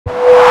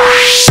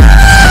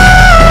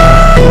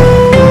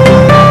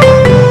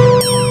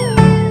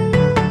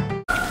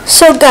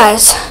So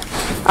guys,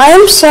 I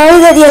am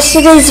sorry that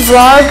yesterday's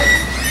vlog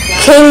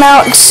came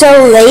out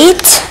so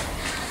late.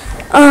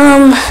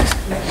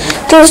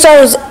 Because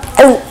I was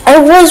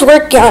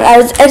working on it.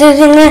 I was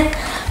editing it,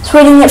 I was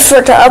waiting for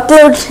it to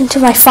upload into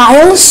my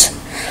files.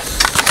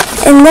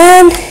 And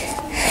then,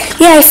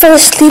 yeah, I fell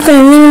asleep and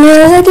I didn't even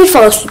realize I did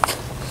fall asleep.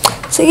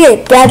 So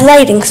yeah, bad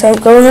lighting, so I'm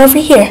going over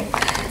here.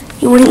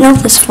 You wouldn't know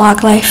this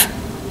vlog life.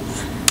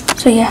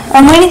 So yeah,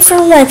 I'm waiting for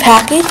my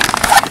package.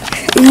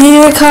 It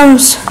either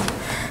comes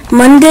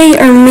Monday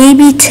or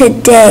maybe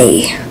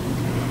today.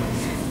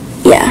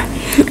 Yeah,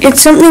 it's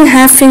something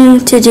having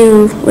to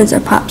do with a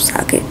pop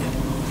socket.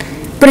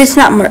 But it's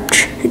not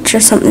merch. It's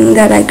just something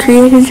that I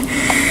created.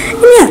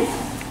 And yeah,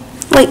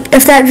 like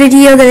if that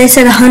video that I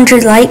said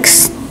 100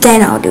 likes,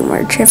 then I'll do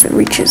merch if it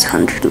reaches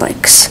 100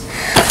 likes.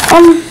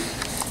 So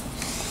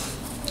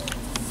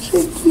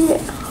yeah,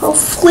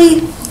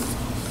 hopefully.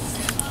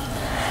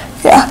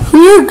 Yeah,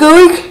 we're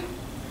going.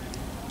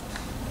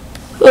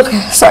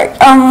 Okay, sorry.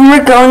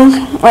 We're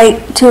going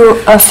like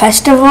to a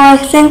festival, I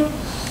think.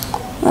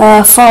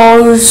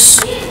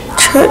 Falls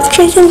Church,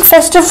 I think,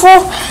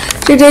 festival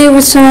today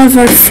with some of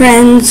our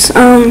friends.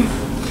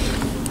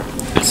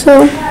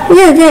 So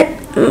yeah,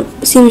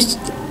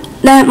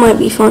 that might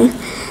be fun.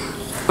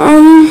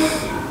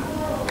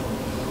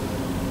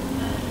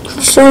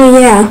 So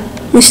yeah,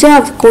 we still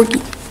have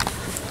Corgi.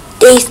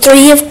 Day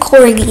 3 of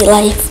Corgi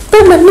life.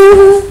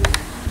 Banana,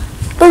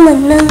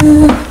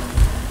 banana,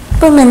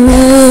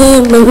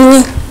 banana,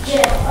 banana.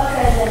 Jill,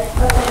 okay then.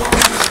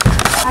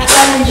 I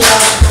got in jail.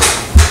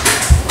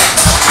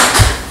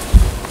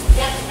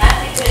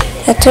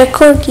 That's our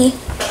Corgi.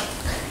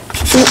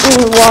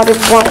 Water.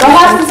 What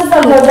happens if I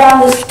go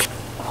down this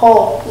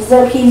hole? Is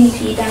there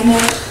PVP down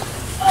here?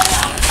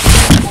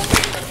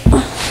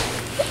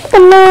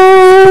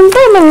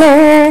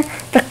 Banana.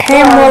 The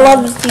camera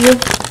loves you.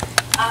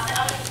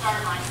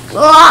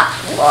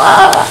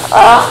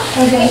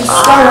 Okay,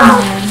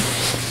 Spider-Man.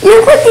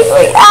 You're looking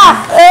like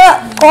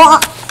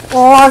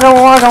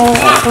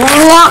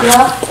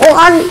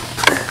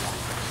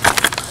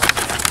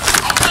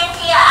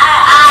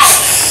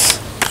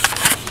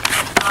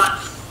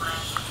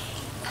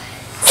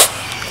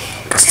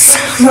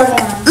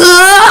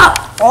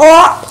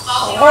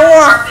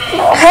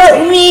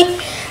help me!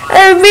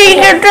 I'm being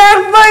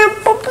attacked by a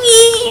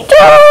puppy.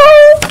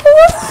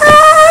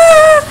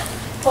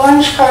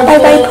 Orange card. Bye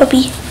bye,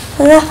 puppy.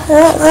 What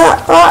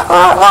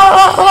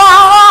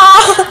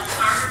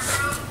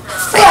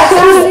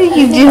are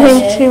you doing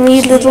to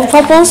me, little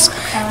pebbles?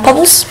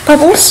 Pebbles?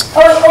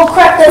 Oh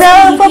crap, there's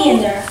No, PVP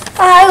in there.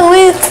 I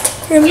will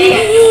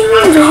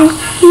remember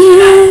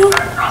you.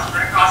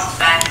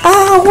 I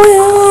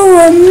will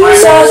remember.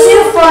 So, see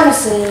the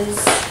furnaces.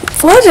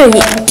 What are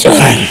you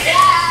doing?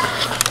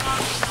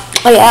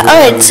 Oh yeah,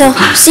 alright, so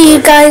see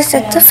you guys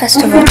at the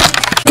festival.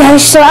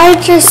 Guys, so I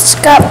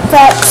just got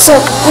back. So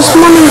this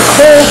morning,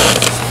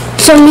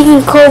 me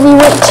and Cole, we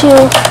went to a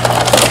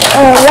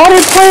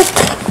water park,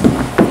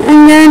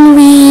 and then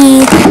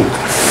we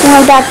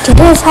went back to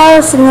his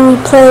house, and then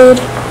we played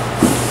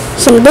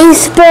some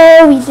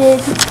baseball. We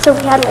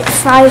had like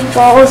 5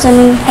 balls, and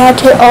we had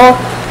to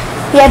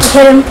hit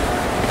him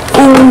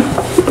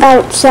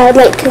outside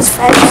like his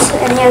fence,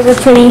 and he has a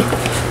pretty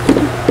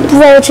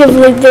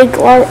relatively big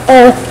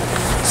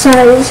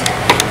size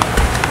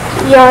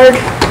yard.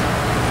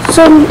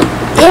 So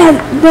yeah,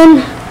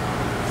 then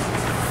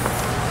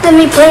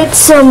we played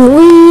some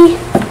Wii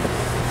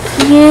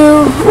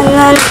U,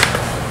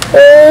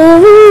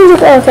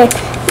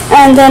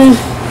 and then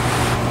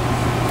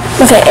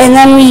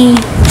we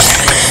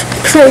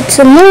played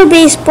some more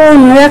baseball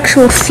in the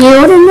actual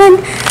field, and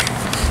then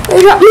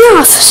they dropped me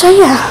off. So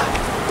yeah,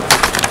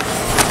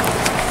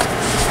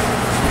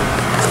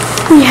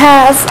 we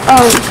have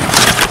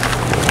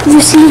you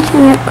see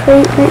in that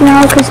crate right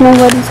now because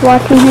nobody's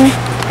watching here.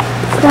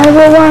 But I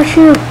will watch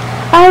you.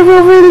 I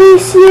will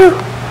release you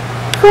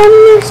from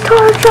this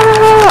torture.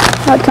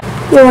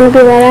 You want to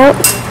get that out?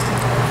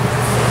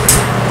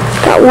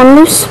 Got one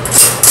loose.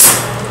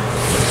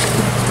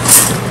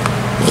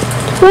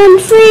 One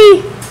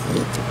free.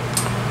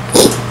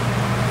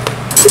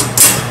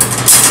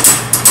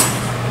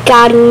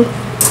 Got him.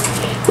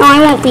 No, I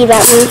won't be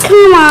that one.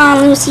 Come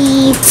on,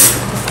 Lucy.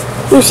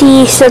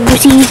 Lucy, so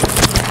Lucy.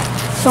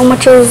 So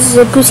much as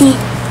a pussy.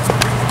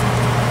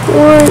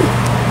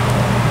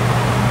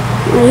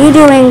 What are you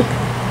doing,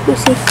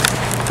 Lucy?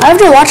 I have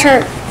to watch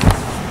her.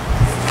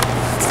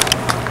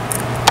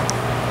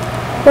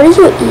 What are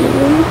you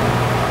eating?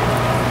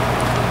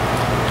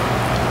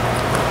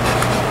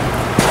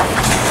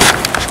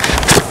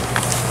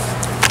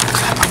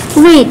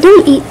 Wait,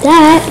 don't eat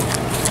that.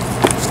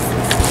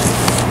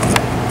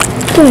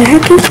 What the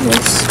heck is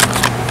this?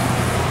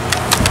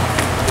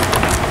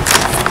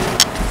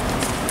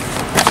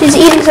 She's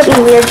eating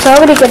something weird, so I'm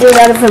gonna get it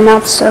out of her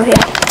mouth, so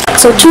yeah.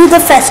 So to the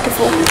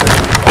festival.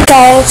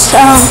 Guys,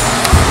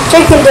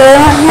 check the door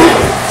out here.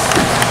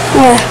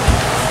 Yeah.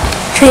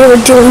 Trey, we're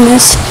doing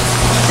this.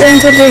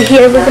 Friends that are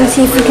here, we're gonna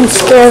see if we can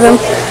scare them.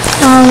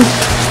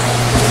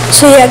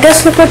 So yeah,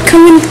 guess look what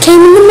came in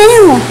the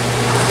mail.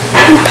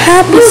 And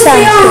Pappy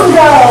signed it.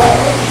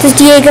 There's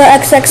Diego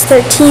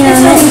XX13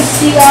 on it.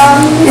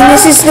 And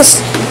this is what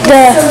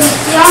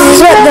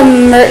the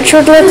merch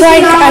would look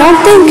like. I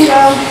don't think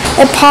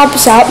it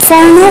pops out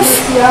far enough.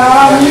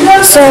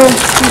 So,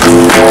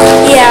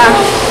 yeah.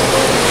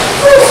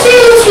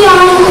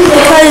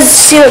 Because,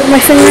 see, look, my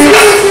fingers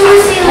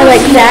are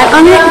like that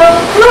on it.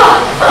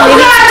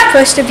 Maybe it's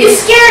supposed to be.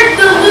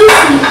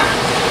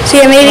 So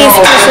yeah, maybe it's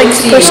just like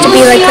supposed to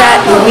be like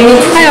that.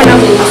 I don't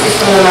know.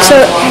 So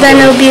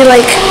then it'll be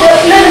like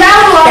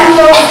that.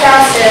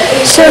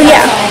 So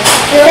yeah.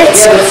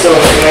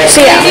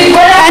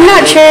 I'm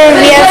not sure.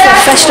 We have a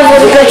festival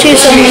to go to,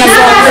 so I'm gonna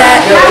vlog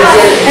that.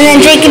 And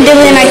then Jake and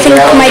Dylan, I think,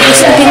 might be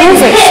sleeping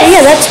over. So yeah,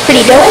 that's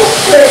pretty dope.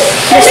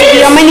 This will be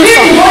on my new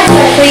phone.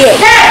 So yeah.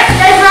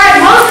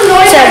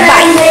 So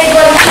bye.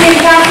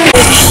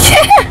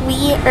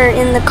 We are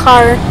in the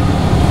car.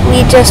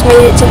 We just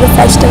made it to the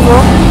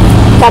festival.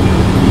 You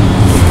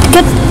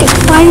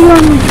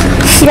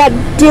got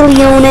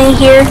Dilione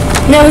here.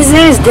 No, his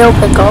name is Dill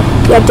Pickle.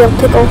 Yeah, Dill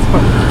Pickle.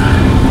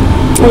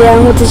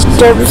 Yeah, with his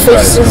derby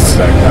faces.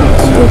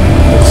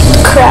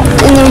 Crap.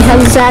 And then we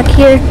have Zach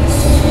here.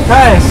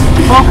 Guys,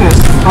 focus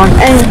on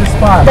the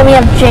spot. Then we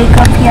have Jake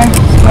up here.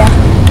 Yeah.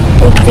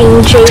 Jake being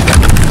Jake.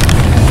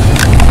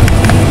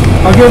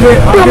 I'll give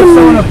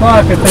someone a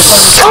block if they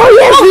find. Oh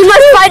yes, we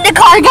must find the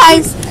car,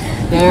 guys.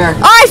 There.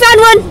 Oh, I found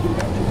one.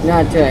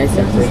 Not today,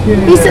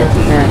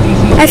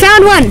 I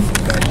found one.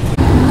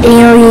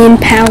 Alien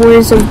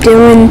powers of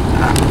Dylan.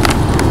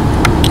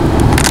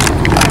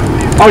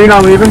 Oh, you're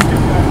not leaving?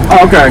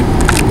 Oh, okay.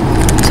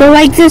 So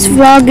like this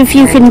vlog if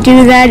you can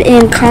do that,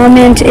 and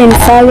comment and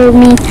follow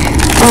me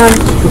on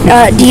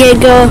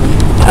Diego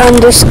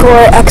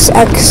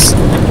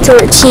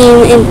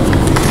 _XX13 and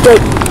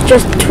like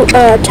just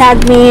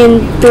tag me and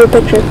do a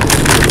picture.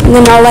 And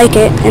then I'll like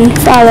it and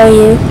follow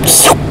you.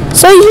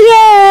 So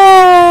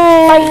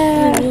yeah!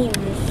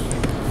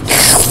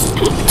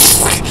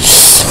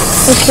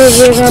 Okay,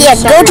 yeah,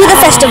 go to the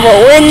festival.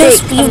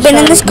 You've been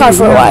in this car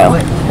for a while.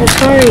 I'm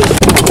sorry.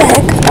 What the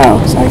heck?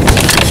 Oh, sorry.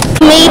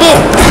 We made it.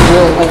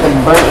 like a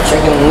burnt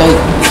chicken leg.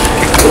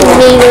 We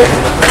made it.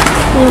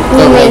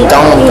 We made it.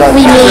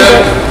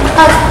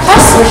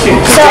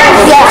 So,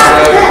 yeah.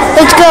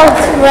 Let's go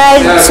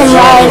ride some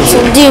rides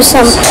and do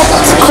some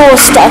cool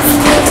stuff.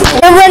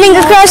 We're running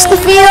across the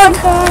field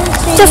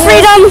to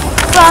freedom.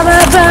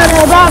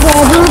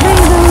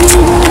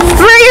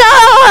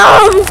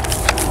 Freedom!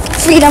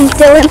 Freedom,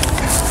 Dylan.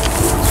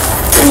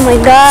 Oh my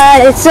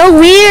god, it's so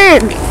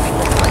weird.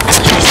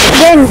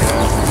 Again,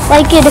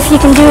 like it if you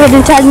can do it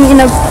and tag me in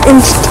an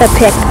Insta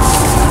pic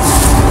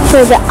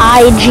for the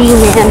IG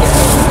man.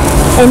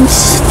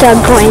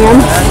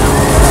 Instagram.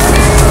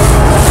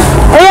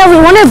 Oh yeah, we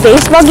won a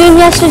baseball game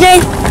yesterday.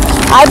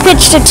 I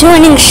pitched a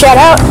 2-inning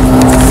shutout.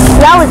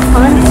 That was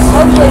fun.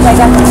 Hopefully I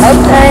got the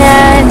help.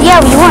 Yeah,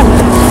 we won.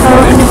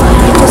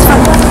 It was fun.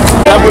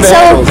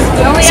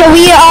 So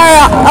we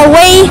are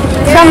away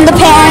from the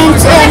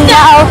parents, and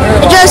now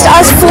just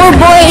us 4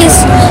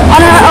 boys on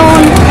our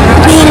own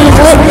being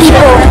lit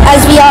people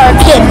as we are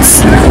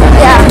kids.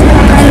 Yeah,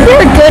 and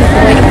we're good.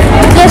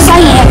 Yes,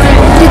 I am.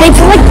 Did they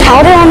put like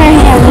powder on our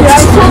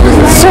hands?